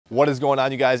What is going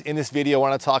on, you guys? In this video, I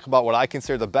want to talk about what I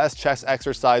consider the best chest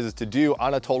exercises to do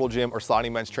on a total gym or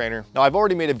sliding bench trainer. Now, I've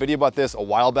already made a video about this a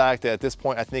while back that at this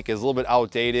point I think is a little bit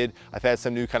outdated. I've had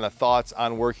some new kind of thoughts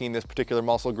on working this particular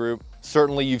muscle group.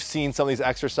 Certainly you've seen some of these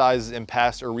exercises in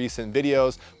past or recent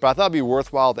videos, but I thought it'd be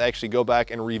worthwhile to actually go back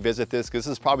and revisit this because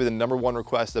this is probably the #1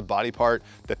 requested body part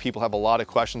that people have a lot of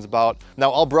questions about.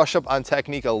 Now, I'll brush up on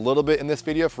technique a little bit in this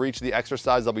video for each of the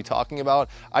exercises I'll be talking about.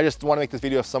 I just want to make this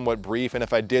video somewhat brief, and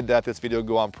if I did that, this video would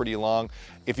go on pretty long.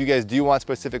 If you guys do want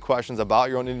specific questions about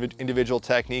your own individual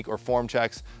technique or form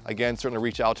checks, again, certainly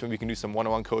reach out to me. We can do some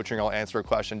one-on-one coaching. I'll answer a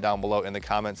question down below in the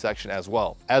comment section as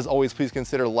well. As always, please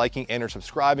consider liking and or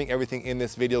subscribing. Everything in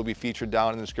this video will be featured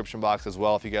down in the description box as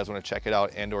well if you guys want to check it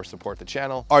out and or support the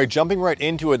channel. All right, jumping right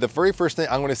into it, the very first thing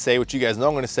I'm going to say, which you guys know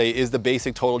I'm going to say, is the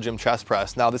basic total gym chest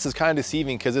press. Now, this is kind of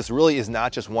deceiving because this really is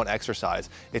not just one exercise.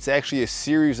 It's actually a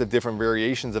series of different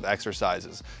variations of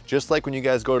exercises. Just like when you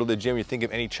guys go to the gym, you think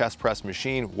of any chest press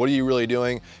machine, what are you really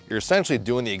doing? You're essentially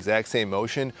doing the exact same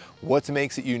motion. What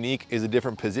makes it unique is the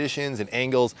different positions and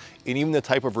angles and even the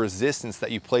type of resistance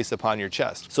that you place upon your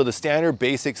chest. So the standard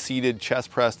basic seated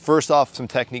chest press, first off, some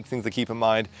technique things to keep in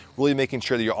mind, really making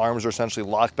sure that your arms are essentially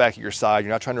locked back at your side.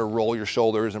 You're not trying to roll your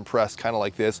shoulders and press kind of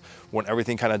like this when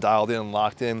everything kind of dialed in and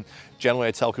locked in. Generally,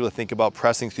 I tell people to think about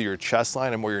pressing through your chest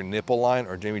line and more your nipple line,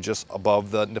 or maybe just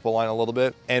above the nipple line a little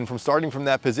bit. And from starting from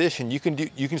that position, you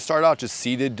can start out just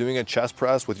seated doing a chest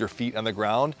press with your feet on the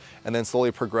ground, and then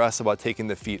slowly progress about taking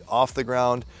the feet off the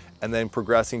ground and then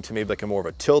progressing to maybe like a more of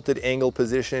a tilted angle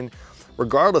position.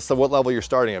 Regardless of what level you're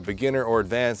starting at, beginner or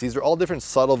advanced, these are all different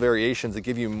subtle variations that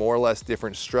give you more or less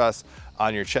different stress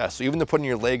on your chest. So even to putting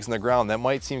your legs on the ground, that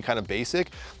might seem kind of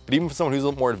basic, but even for someone who's a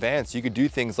little more advanced, you could do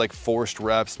things like forced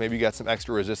reps. Maybe you got some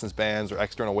extra resistance bands or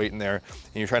external weight in there,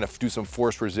 and you're trying to do some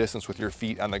forced resistance with your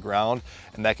feet on the ground,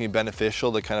 and that can be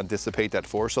beneficial to kind of dissipate that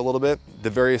force a little bit.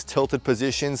 The various tilted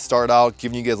positions start out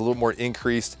giving you guys a little more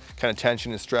increased kind of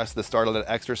tension and stress at the start of that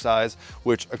exercise,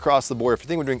 which across the board, if you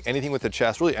think we're doing anything with the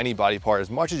chest, really any body part, as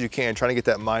much as you can, trying to get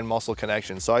that mind-muscle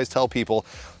connection. So I always tell people,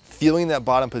 feeling that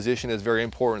bottom position is very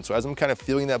important. So as I'm kind of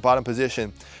feeling that bottom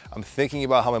position, I'm thinking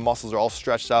about how my muscles are all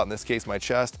stretched out, in this case, my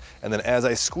chest. And then as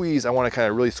I squeeze, I want to kind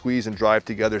of really squeeze and drive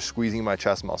together, squeezing my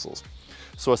chest muscles.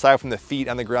 So aside from the feet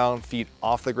on the ground, feet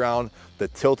off the ground, the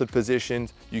tilted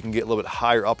positions, you can get a little bit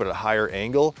higher up at a higher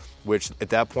angle, which at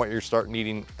that point you start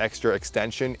needing extra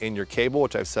extension in your cable,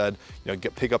 which I've said,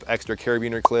 pick up extra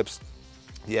carabiner clips,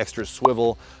 the extra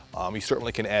swivel. You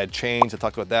certainly can add chains. I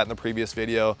talked about that in the previous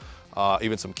video.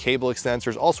 Even some cable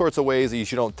extensors, all sorts of ways that you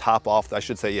don't top off, I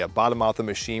should say, bottom out the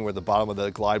machine where the bottom of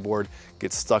the glide board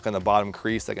gets stuck on the bottom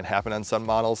crease. That can happen on some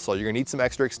models. So you're gonna need some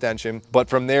extra extension. But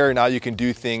from there, now you can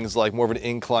do things like more of an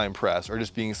incline press or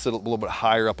just being sit a little bit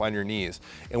higher up on your knees.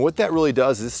 And what that really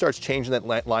does is it starts changing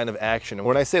that line of action. And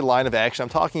when I say line of action, I'm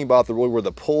talking about really where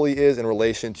the pulley is in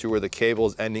relation to where the cable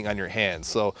is ending on your hands.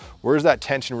 So where's that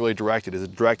tension really directed? Is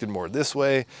it directed more this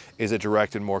way? Is it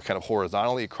directed more kind of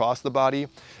horizontally across the body?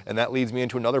 And that leads me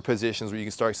into another positions where you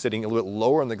can start sitting a little bit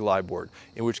lower on the glide board,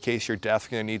 in which case you're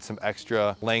definitely gonna need some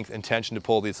extra length and tension to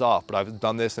pull these off. But I've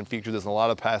done this and featured this in a lot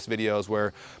of past videos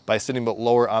where by sitting a bit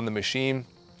lower on the machine,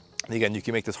 again, you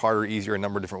can make this harder or easier in a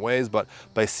number of different ways, but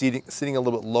by sitting a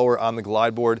little bit lower on the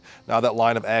glide board, now that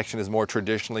line of action is more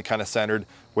traditionally kind of centered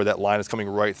where that line is coming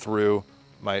right through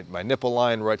my nipple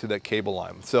line, right through that cable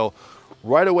line. So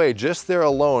right away, just there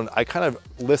alone, I kind of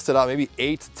listed out maybe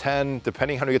 8 to 10,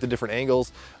 depending how to get the different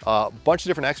angles, a bunch of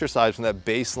different exercises from that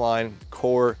baseline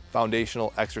core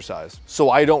foundational exercise. So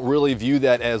I don't really view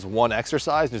that as one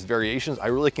exercise, there's variations. I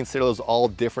really consider those all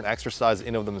different exercises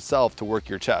in of themselves to work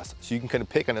your chest. So you can kind of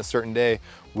pick on a certain day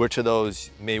which of those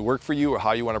may work for you or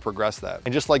how you want to progress that.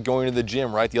 And just like going to the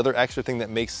gym, right? The other extra thing that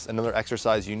makes another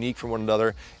exercise unique from one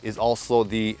another is also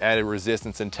the added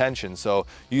resistance and tension. So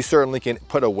you certainly can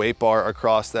put a weight bar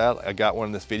across that. I got one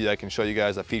in this video I can show you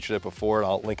guys. I featured it before and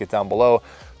I'll link it down below.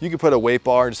 You can put a weight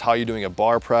bar, just how you're doing a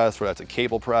bar press, whether that's a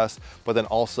cable press, but then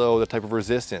also the type of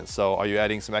resistance. So are you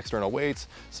adding some external weights,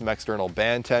 some external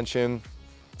band tension?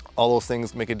 All those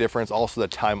things make a difference. Also the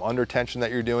time under tension that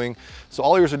you're doing. So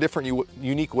all yours are different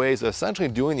unique ways of essentially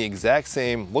doing the exact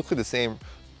same, looks like the same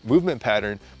movement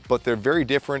pattern, but they're very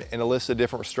different and elicit a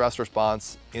different stress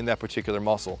response in that particular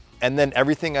muscle. And then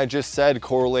everything I just said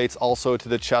correlates also to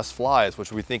the chest flies,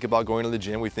 which we think about going to the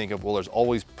gym, we think of, well, there's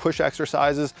always push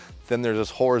exercises, then there's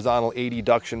this horizontal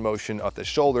adduction motion of the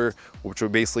shoulder, which we're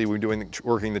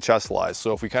working the chest flies.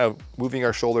 So if we kind of moving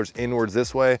our shoulders inwards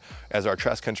this way, as our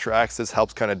chest contracts, this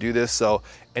helps kind of do this. So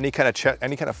any kind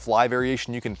of fly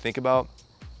variation you can think about,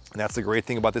 And that's the great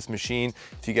thing about this machine.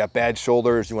 If you got bad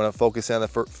shoulders, you want to focus on a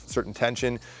certain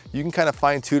tension, you can kind of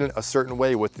fine tune it a certain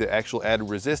way with the actual added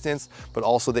resistance, but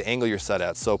also the angle you're set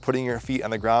at. So putting your feet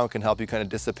on the ground can help you kind of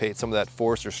dissipate some of that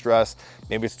force or stress.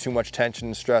 Maybe it's too much tension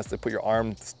and stress to put your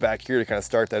arms back here to kind of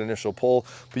start that initial pull,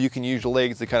 but you can use your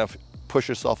legs to kind of push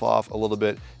yourself off a little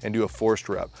bit and do a forced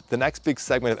rep. The next big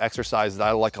segment of exercise that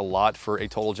I like a lot for a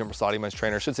total gym or Saudi men's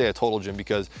trainer, I should say a total gym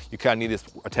because you kind of need this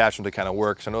attachment to kind of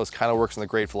work. So I know this kind of works in the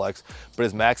Great Flex, but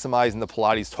is maximizing the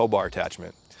Pilates tow bar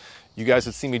attachment. You guys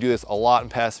have seen me do this a lot in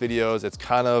past videos. It's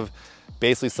kind of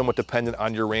basically somewhat dependent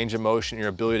on your range of motion, your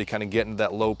ability to kind of get into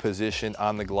that low position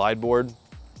on the glide board.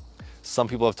 Some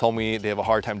people have told me they have a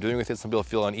hard time doing with it. Some people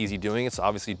feel uneasy doing it, so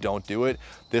obviously don't do it.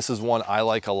 This is one I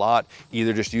like a lot,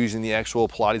 either just using the actual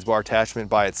Pilates bar attachment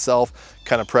by itself,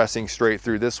 kind of pressing straight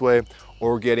through this way,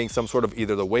 or getting some sort of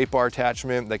either the weight bar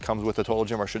attachment that comes with the total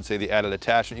gym, or I should say the added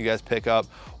attachment you guys pick up,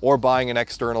 or buying an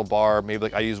external bar. Maybe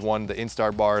like I use one, the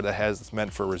Instar bar that it's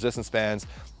meant for resistance bands.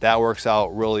 That works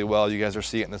out really well. You guys are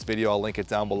seeing it in this video. I'll link it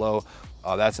down below.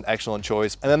 That's an excellent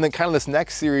choice. And then kind of this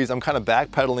next series, I'm kind of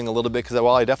backpedaling a little bit because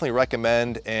while I definitely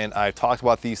recommend and I've talked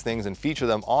about these things and feature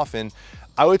them often,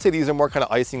 I would say these are more kind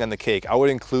of icing on the cake. I would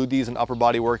include these in upper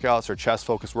body workouts or chest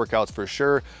focused workouts for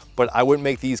sure, but I wouldn't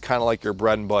make these kind of like your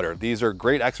bread and butter. These are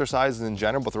great exercises in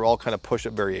general, but they're all kind of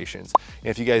push-up variations. And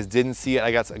if you guys didn't see it,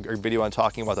 I got a video on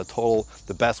talking about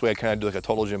the best way I kind of do like a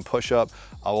total gym push-up.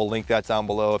 I will link that down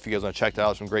below if you guys want to check that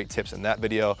out. Some great tips in that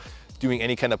video. Doing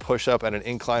any kind of push-up at an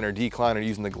incline or decline or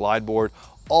using the glide board,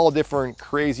 all different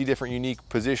crazy, different unique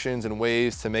positions and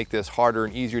ways to make this harder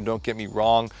and easier. Don't get me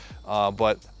wrong,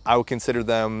 but I would consider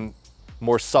them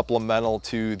more supplemental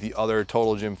to the other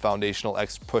total gym foundational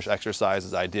push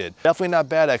exercises I did. Definitely not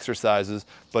bad exercises,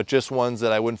 but just ones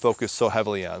that I wouldn't focus so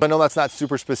heavily on. I know that's not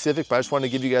super specific, but I just wanted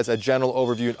to give you guys a general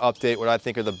overview and update what I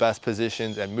think are the best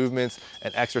positions and movements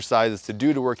and exercises to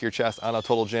do to work your chest on a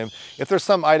total gym. If there's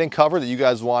some I didn't cover that you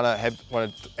guys want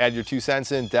to add your 2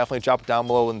 cents in, definitely drop it down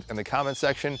below in the comment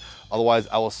section. Otherwise,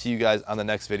 I will see you guys on the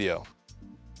next video.